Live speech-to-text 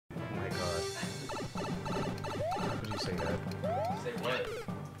say that. Say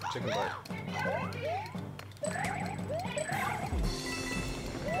what? Chicken butt.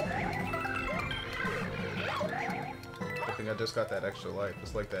 I think I just got that extra life.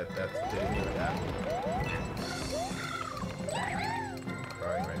 It's like that didn't even happen. I'm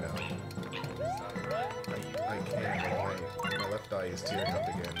crying right now. I can't. Like, my left eye is tearing up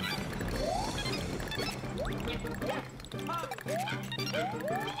again.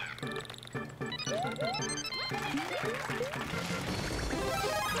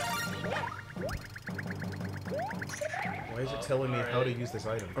 Why is it telling me how to use this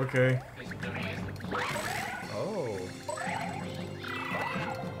item? Okay. Oh.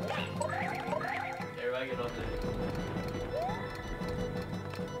 Everybody get on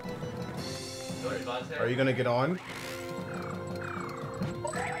there. Are you gonna get on?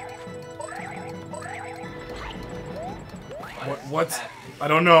 What? I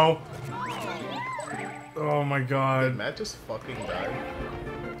don't know. Oh my Did god. Matt just fucking die?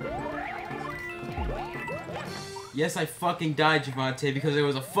 Yes, I fucking died, Javante, because there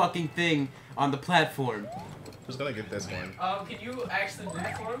was a fucking thing on the platform. Who's gonna get this one? Can you actually move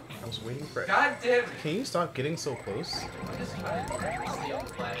for him? I was waiting for it. God damn it. Can you stop getting so close? I'm just trying to stay on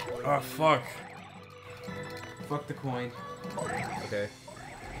the platform. Oh fuck. Fuck the coin. Okay.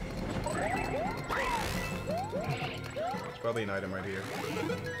 There's probably an item right here.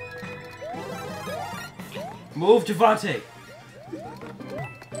 Move, Javante!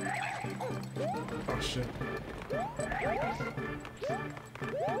 Oh shit.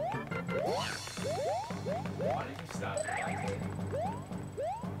 Why did you stop it?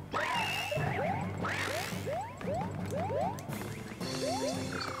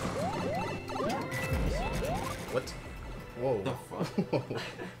 What? Whoa. The fuck?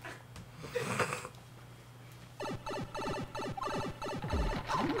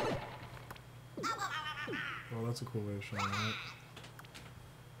 Oh, that's a cool way of showing that.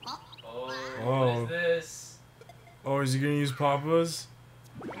 Oh, Oh. what is this? Oh, is he gonna use Papa's?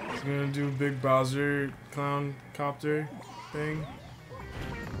 He's gonna do big Bowser clown copter thing.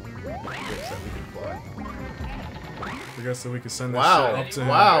 Except we can fly. I guess that we could send that Wow. shit up to him.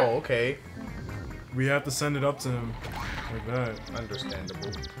 Wow, okay. We have to send it up to him. Like that.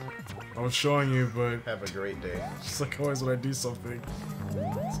 Understandable. I was showing you, but Have a great day. just like always when I do something,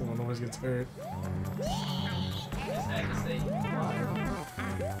 someone always gets hurt. Just had to say,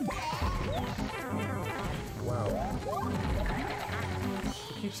 Wow.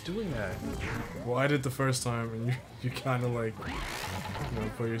 Who keeps doing that? Well, I did the first time, and you kind of like,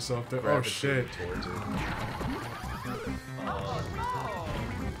 put yourself there. Oh shit! Gravitated towards it.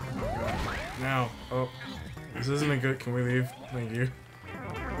 Now, oh, this isn't a good. Can we leave? Thank you.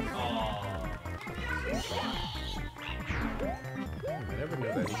 I never knew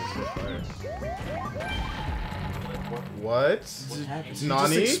that he could spit fire. What? What happened? Did he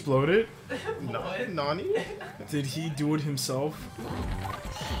Nani? just exploded? Nani? Did he do it himself?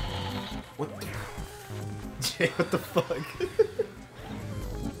 What the? Jay, what the fuck?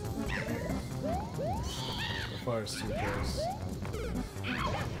 The fire's too close.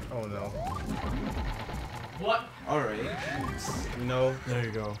 Oh no. what? Alright. You know, There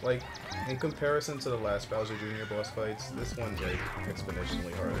you go. like, in comparison to the last Bowser Jr. boss fights, this one's like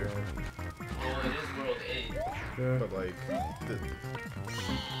exponentially harder. Well, it is World 8. Yeah. But like,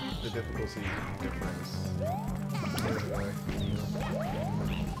 the difficulty difference.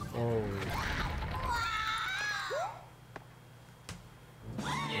 Oh.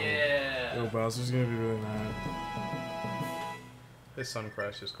 Yeah. Yo, Bowser's gonna be really mad. His son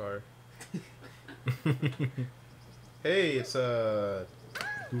crashed his car. Hey, it's Goofy Uh,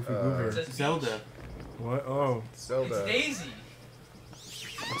 Goober. It says Zelda. What? Oh, It's Zelda. Daisy.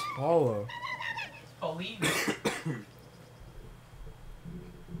 it's Paula. Pauline.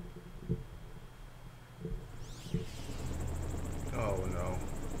 Oh no.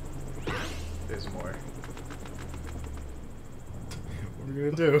 There's more. What are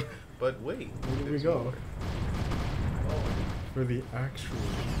we gonna do? But wait. Where do we there's go? more. For the actual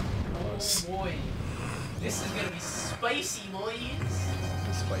boss. Oh boy. This is gonna be spicy, boys.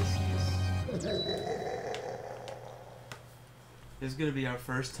 The spiciest. This is gonna be our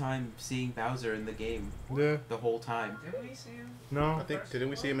first time seeing Bowser in the game. Yeah. The whole time. Did we see him? No. I think, didn't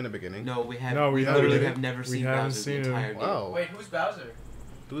we see him in the beginning? No, we have. No, we haven't. literally have never We seen haven't Bowser seen the him. entire game. Wow. Wait, who's Bowser?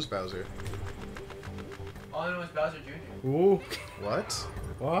 Who's Bowser? All I know is Bowser Jr. Ooh. What?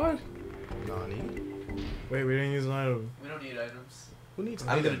 What? Nani? Wait, we didn't use an item. We don't need items. Who needs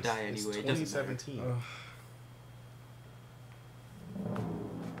I'm gonna items? die It's anyway, it doesn't matter. 2017.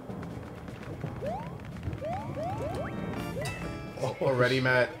 Oh, already,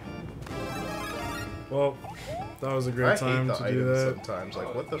 Matt. Well, that was a I great hate time the to do items that. sometimes.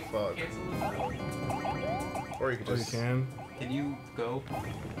 Like, what the fuck? Cancel the battle. Or you could Oh, you just. can? Can you go?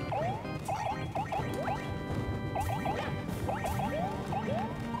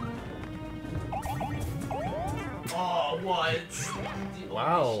 Oh, what?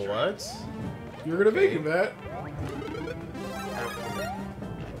 Wow, what? You're gonna make it, Matt.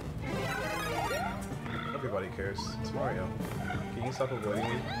 Everybody cares. It's Mario. Can you stop avoiding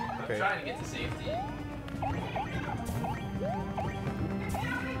me? I'm Okay. trying to get to safety.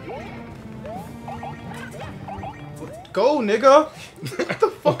 Go, nigga! What the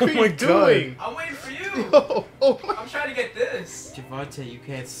fuck Oh are my you doing? I'm waiting for you. Oh my. I'm trying to get this. Javante, you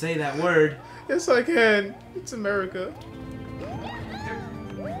can't say that word. Yes, I can. It's America.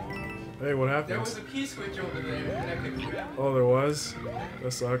 Hey, what There was happened? a key switch over there, and I couldn't grab it. Oh, there was?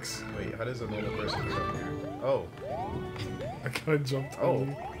 That sucks. Wait, how does a normal person get up here? Oh. I kinda jumped Oh. on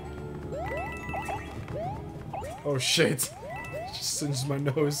you. Oh shit. Just singed my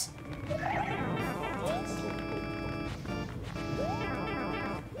nose. What?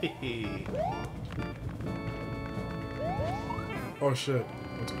 Hehe. Oh shit.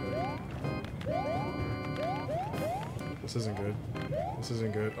 That's good. This isn't good. This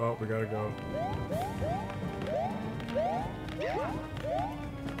isn't good. Oh, we gotta go.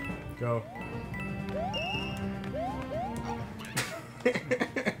 Go.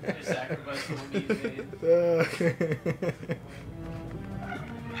 Your sacrifice will be made.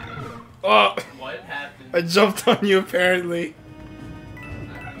 Oh! What happened? I jumped on you apparently.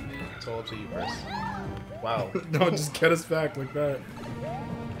 It's all up to you, Chris. Wow. No, just get us back like that.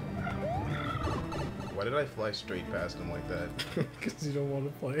 Why did I fly straight past him like that? Because you don't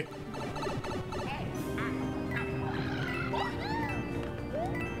want to play.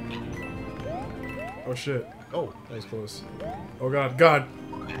 Oh shit. Oh. That was close. Oh god, god!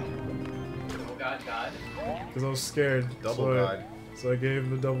 Oh god, God. Because I was scared. Double so God. So I gave him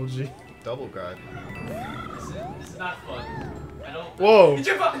the double G. Double God. This is not fun. I don't. Whoa!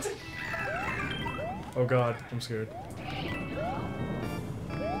 Javante! Oh god, I'm scared.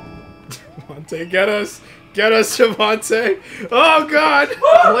 Javante, get us! Get us, Javante! Oh god!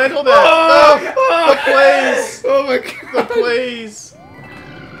 Land on that! Oh, The plays! Oh my The god! plays!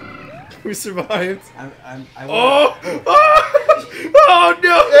 We survived. I Oh! Oh, oh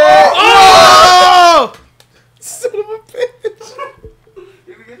no! Oh! Son of a bitch!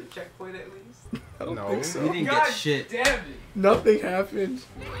 Did we get a checkpoint at least? I don't No. think so. We didn't God get shit. damn it! Nothing happened.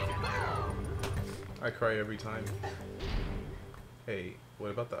 I cry every time. Hey,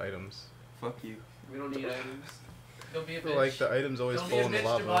 what about the items? Fuck you. We don't need items. Don't be a I feel bitch. like the items always Don't fall be a in the bitch,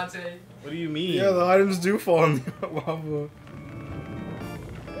 lava. Javante. What do you mean? Yeah, the items do fall in the lava.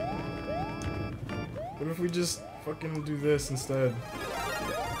 What if we just fucking do this instead?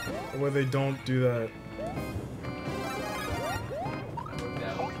 Or they don't do that. Worked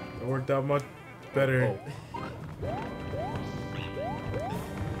out. It worked out much better. Oh.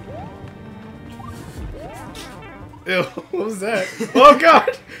 Ew, what was that? Oh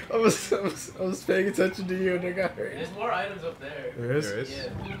god! I was paying attention to you and I got hurt. There's more items up there. There is? There is? Yeah.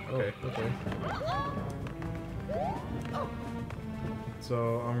 Okay. Okay.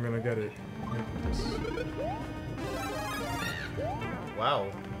 So I'm gonna get it. Wow.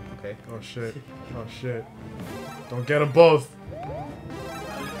 Okay. Oh shit. Oh shit. Don't get them both. I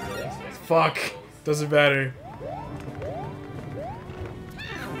was really expecting Fuck. both. Doesn't matter.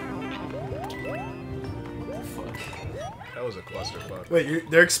 Fuck. That was a clusterfuck. Wait,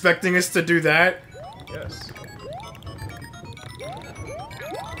 they're expecting us to do that? Yes.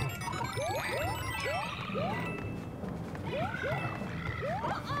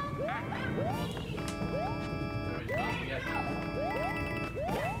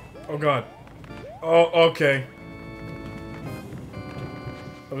 Oh god. Oh, okay.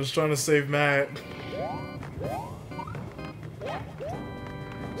 I was trying to save Matt.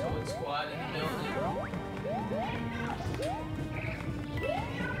 Toad squad in the building.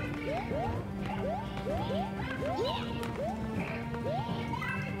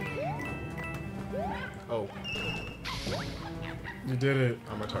 Oh, You did it.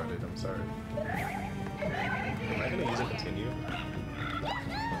 I'm retarded. I'm sorry. Am I gonna use a continue?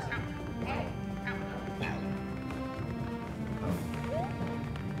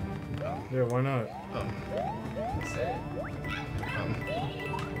 Yeah, why not? Say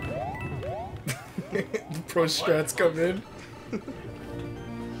it. Pro strats come in.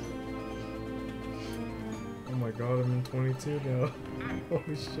 Oh my god, I'm in 22 now.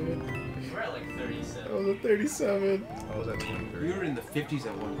 Holy shit. We're at like I 37. was at 37. I was at We 23. were in the 50s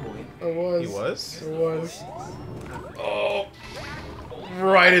at one point. I was. He was? I was. Oh! Holy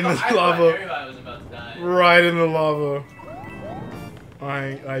Right in the I thought lava. everybody was about to die. Right in the lava.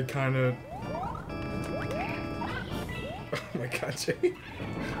 I kind of. Oh my god, Jay.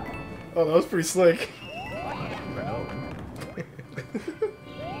 Oh, that was pretty slick. I know.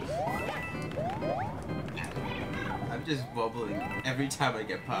 I'm just bubbling every time I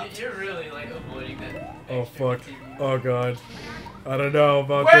get popped. You're really like avoiding that. Oh extra fuck. continuum. Oh god. I don't know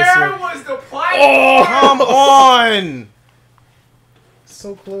about this Where one. was the platform? Oh! Come on!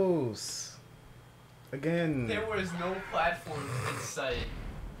 So close. Again. There was no platform in sight.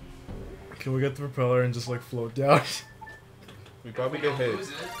 Can we get the propeller and just like float down? We probably We get don't hit. lose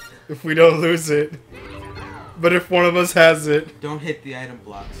it. If we don't lose it. But if one of us has it, Don't hit the item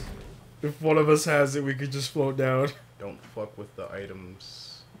blocks. if one of us has it, we could just float down. Don't fuck with the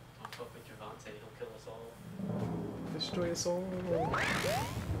items. Don't fuck with Javante, he'll kill us all. Destroy us all.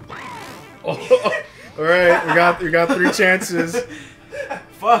 Oh, all right, we got 3 chances.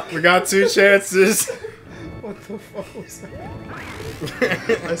 Fuck! We got 2 chances. What the fuck was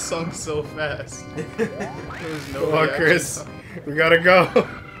that? I sung so fast. There was no Come on, reaction Chris. time. We gotta go.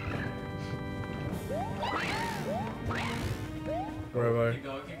 Where am I? Keep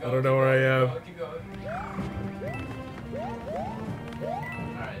going, keep I going. don't know where I am. Keep going.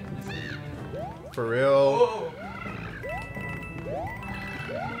 Alright, this is. For real. Whoa!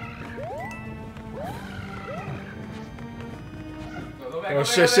 Go back, Oh go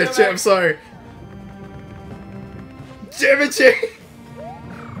shit, back, shit, go shit! back. I'm sorry. Damn it, Jay!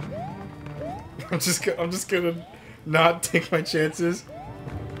 I'm just gonna not take my chances.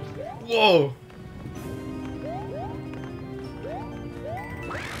 Whoa.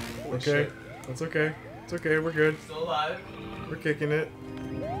 Oh, Okay, shit. that's okay. It's okay. We're good. Still alive. We're kicking it.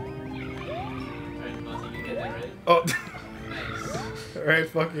 Alright, Monty, you get that ready? Oh. Nice. All right,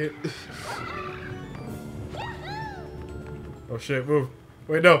 fuck it. Oh shit! Move.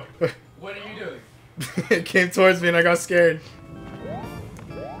 Wait, no. What are you doing? It came towards me and I got scared.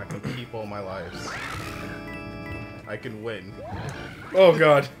 I can keep all my lives. I can win. Oh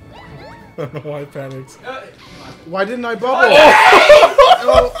god. I don't know why I panicked. Why didn't I bubble?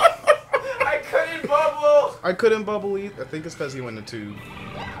 I couldn't bubble! I couldn't bubble either. I think it's because he went into tube.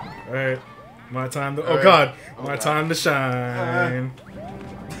 Alright. My time to. Oh Alright. god. Oh, My God. time to shine.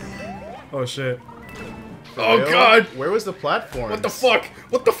 Oh shit. For Oh, real? God. Where was the platform? What the fuck?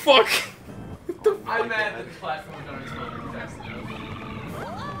 What the fuck? What the I'm mad that the platforms aren't responding fast enough.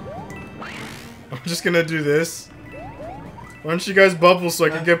 I'm just gonna do this. Why don't you guys bubble so I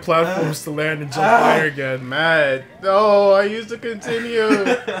can get platforms to land and jump higher again? Mad. No, I used to continue.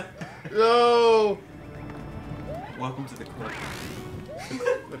 No. Welcome to the club.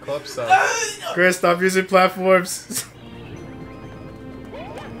 The club sucks. Chris, stop using platforms.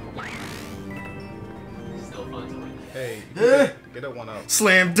 Still fun to win. Hey, get a 1-up.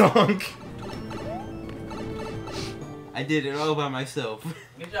 Slam dunk. I did it all by myself.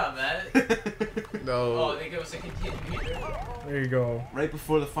 Good job, Matt. No. Oh, they give us a continuator. There you go. Right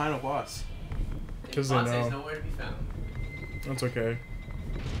before the final boss. 'Cause they Monte's know. nowhere to be found. That's okay.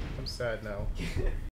 I'm sad now.